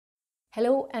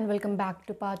Hello and welcome back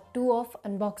to part 2 of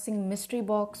Unboxing Mystery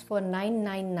Box for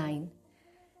 999.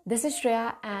 This is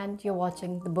Shreya and you're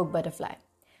watching The Book Butterfly.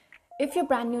 If you're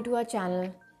brand new to our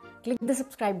channel, click the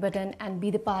subscribe button and be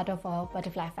the part of our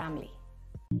butterfly family.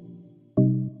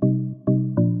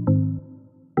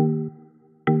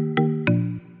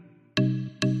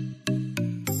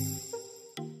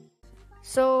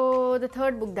 So the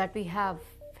third book that we have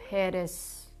here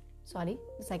is, the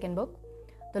second book,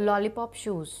 The Lollipop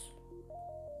Shoes.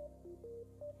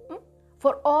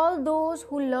 For all those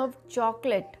who love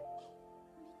chocolate,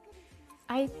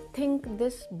 I think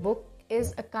this book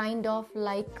is a kind of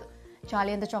like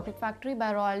Charlie and the Chocolate Factory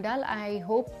by Roald Dahl. I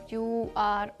hope you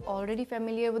are already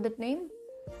familiar with the name.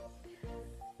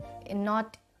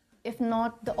 If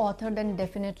not the author, then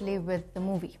definitely with the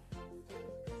movie.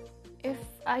 If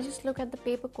I just look at the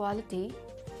paper quality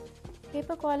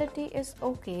is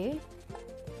okay.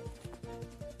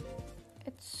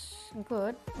 It's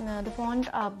good. Now the font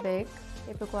are big.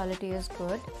 Paper quality is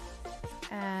good,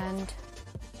 and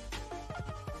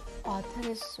author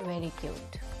is very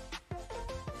cute.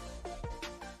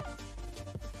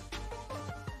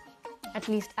 At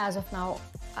least as of now,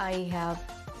 I have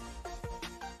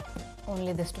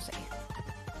only this to say.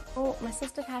 Oh, my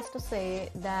sister has to say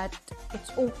that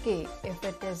it's okay if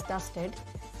it is dusted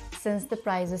since the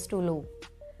price is too low.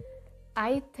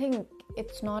 I think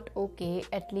it's not okay,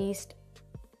 at least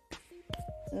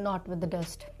not with the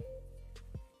dust.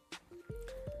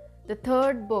 The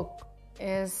third book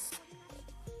is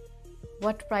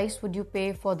What Price Would You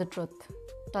Pay for the Truth?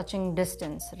 Touching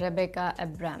Distance, Rebecca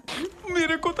Abrams.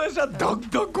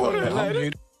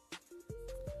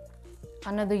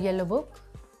 Another yellow book.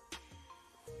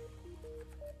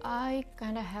 I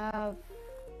kind of have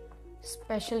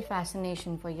special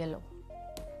fascination for yellow.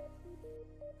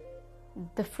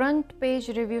 The front page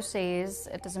review says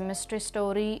it is a mystery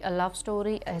story, a love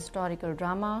story, a historical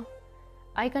drama.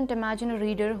 I can't imagine a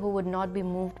reader who would not be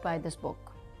moved by this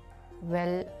book.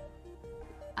 Well,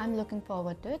 I'm looking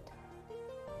forward to it.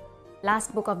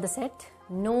 Last book of the set,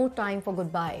 No Time for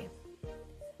Goodbye.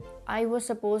 I was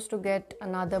supposed to get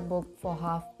another book for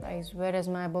half price. Where is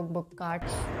my book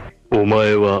cards?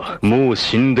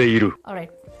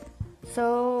 Alright,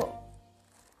 so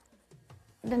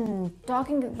then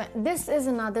this is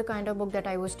another kind of book that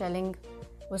I was telling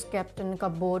was kept in a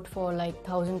cupboard for like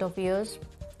thousands of years.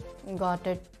 Got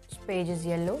it, page is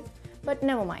yellow, but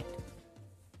never mind.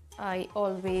 I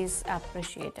always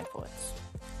appreciate efforts.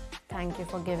 Thank you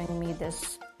for giving me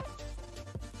this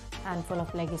handful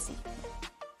of legacy.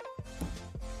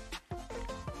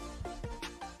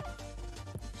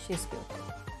 She's cute.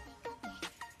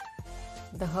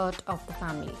 The Hurt of the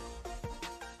Family.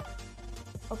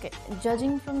 Okay,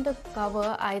 judging from the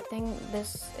cover, I think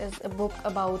this is a book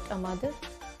about a mother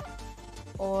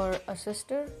or a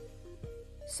sister.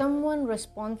 Someone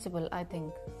responsible, I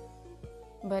think.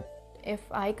 But if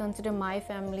I consider my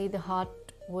family, the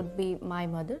heart would be my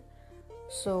mother.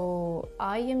 So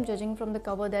I am judging from the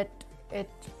cover that she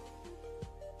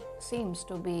seems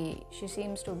to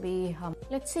be hum.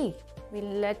 Let's see. We'll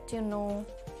let you know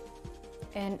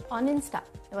on Insta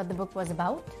what the book was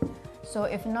about. So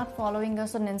if you're not following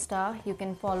us on Insta, you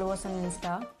can follow us on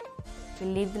Insta. We'll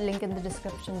leave the link in the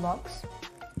description box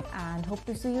and hope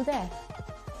to see you there.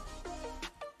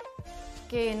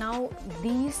 Okay, now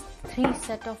these three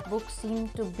set of books seem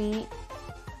to be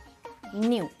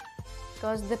new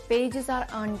because the pages are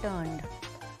unturned,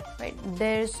 right?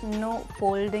 There's no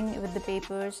folding with the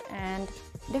papers, and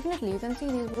definitely you can see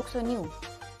these books are new,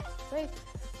 right?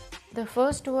 The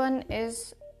first one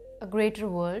is A Greater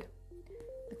World.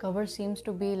 The cover seems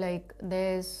to be like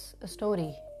there's a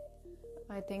story.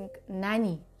 I think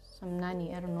Nanny, I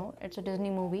don't know. It's a Disney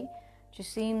movie. She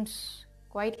seems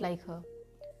quite like her.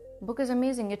 Book is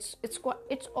amazing. It's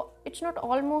not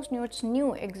almost new, it's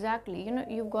new, exactly. You know,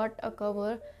 you've got a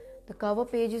cover. The cover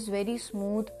page is very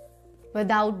smooth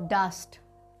without dust,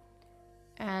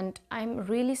 and I'm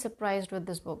really surprised with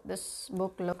this book. This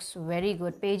book looks very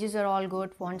good. Pages are all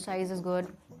good, font size is good,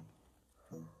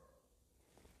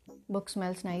 book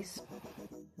smells nice.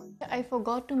 I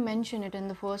forgot to mention it in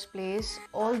the first place.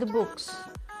 All the books,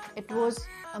 it was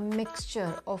a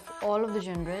mixture of all of the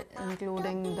genre,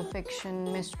 including the fiction,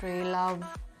 mystery, love,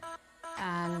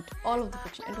 and all of the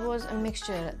fiction. It was a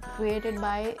mixture created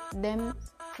by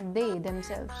they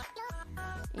themselves.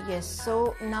 Yes,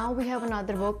 so now we have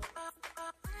another book,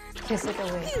 Kiss It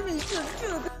Away.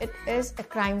 It is a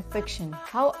crime fiction.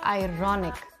 How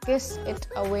ironic. Kiss It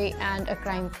Away and a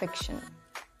crime fiction.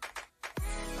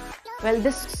 Well,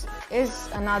 this is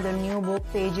another new book.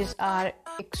 Pages are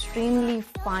extremely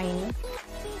fine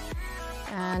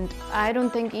and I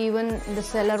don't think even the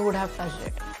seller would have touched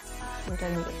it. I'm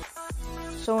telling you.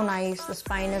 So nice, the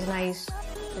spine is nice,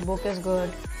 the book is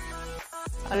good.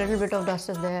 A little bit of dust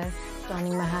is there,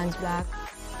 turning my hands black.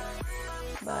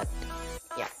 But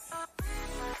yeah,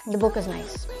 the book is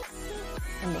nice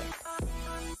in the end.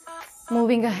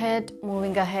 Moving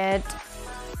ahead.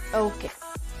 Okay,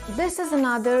 this is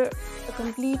another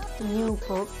complete new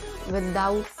book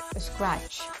without a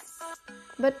scratch.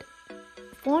 But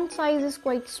font size is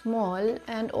quite small,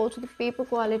 and also the paper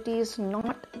quality is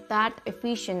not that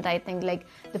efficient. I think like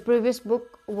the previous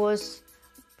book was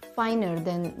finer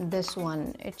than this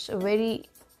one. It's a very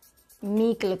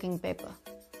meek looking paper.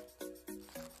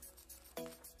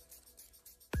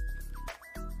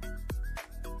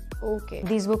 Okay,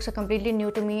 these books are completely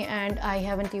new to me, and I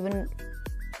haven't even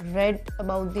read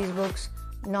about these books.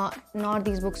 Nor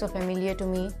these books are familiar to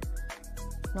me,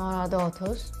 nor are the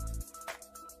authors.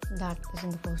 That is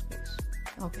in the first place.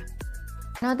 Okay.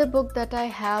 Another book that I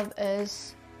have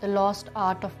is The Lost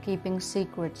Art of Keeping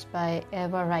Secrets by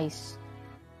Eva Rice.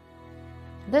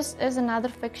 This is another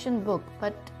fiction book,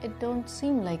 but it don't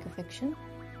seem like a fiction.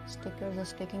 Stickers are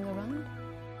sticking around.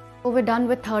 So we're done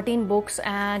with 13 books,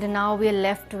 and now we are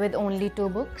left with only 2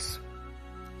 books.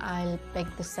 I'll pick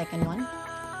the second one.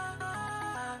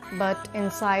 But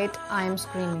inside I am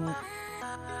screaming.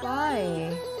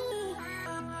 Why?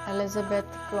 Elizabeth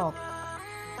Flock.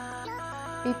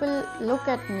 People look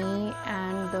at me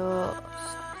and the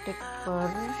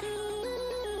sticker,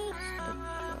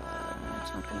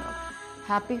 it's not coming out.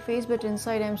 Happy face, but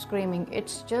inside I'm screaming.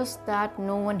 It's just that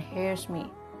no one hears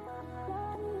me.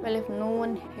 Well, if no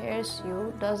one hears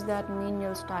you, does that mean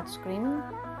you'll start screaming?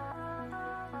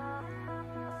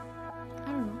 I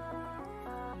don't know.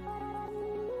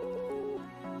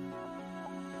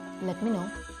 Let me know.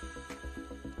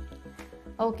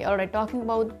 Okay, alright, talking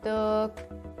about the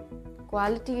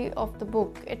quality of the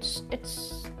book, it's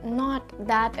not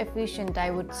that efficient,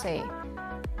 I would say.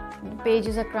 The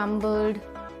pages are crumbled,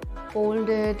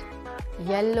 folded,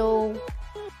 yellow.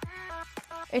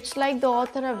 It's like the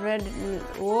author have read.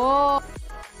 Whoa!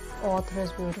 Author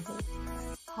is beautiful.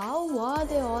 How are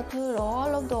the author?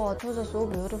 All of the authors are so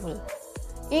beautiful.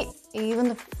 Even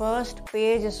the first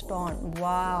page is torn.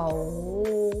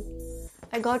 Wow!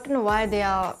 I got to know why they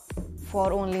are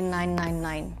for only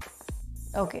 $9.99.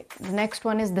 Okay, the next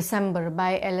one is December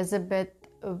by Elizabeth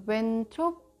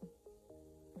Winthrop.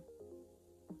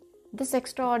 This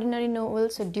extraordinary novel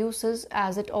seduces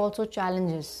as it also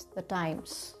challenges, the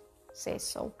Times says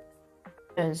so.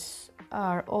 These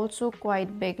are also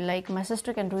quite big, like my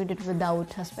sister can read it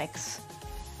without her specs.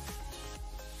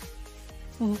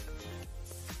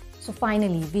 So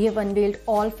finally, we have unveiled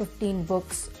all 15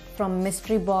 books from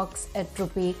Mystery Box at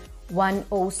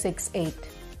 ₹1068.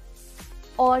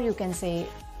 Or you can say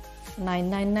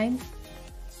 $9.99.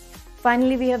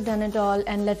 Finally, we have done it all,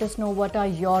 and let us know what are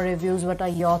your reviews, what are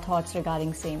your thoughts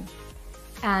regarding same.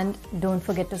 And don't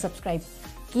forget to subscribe.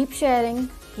 Keep sharing,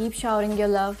 keep showering your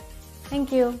love.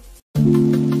 Thank you.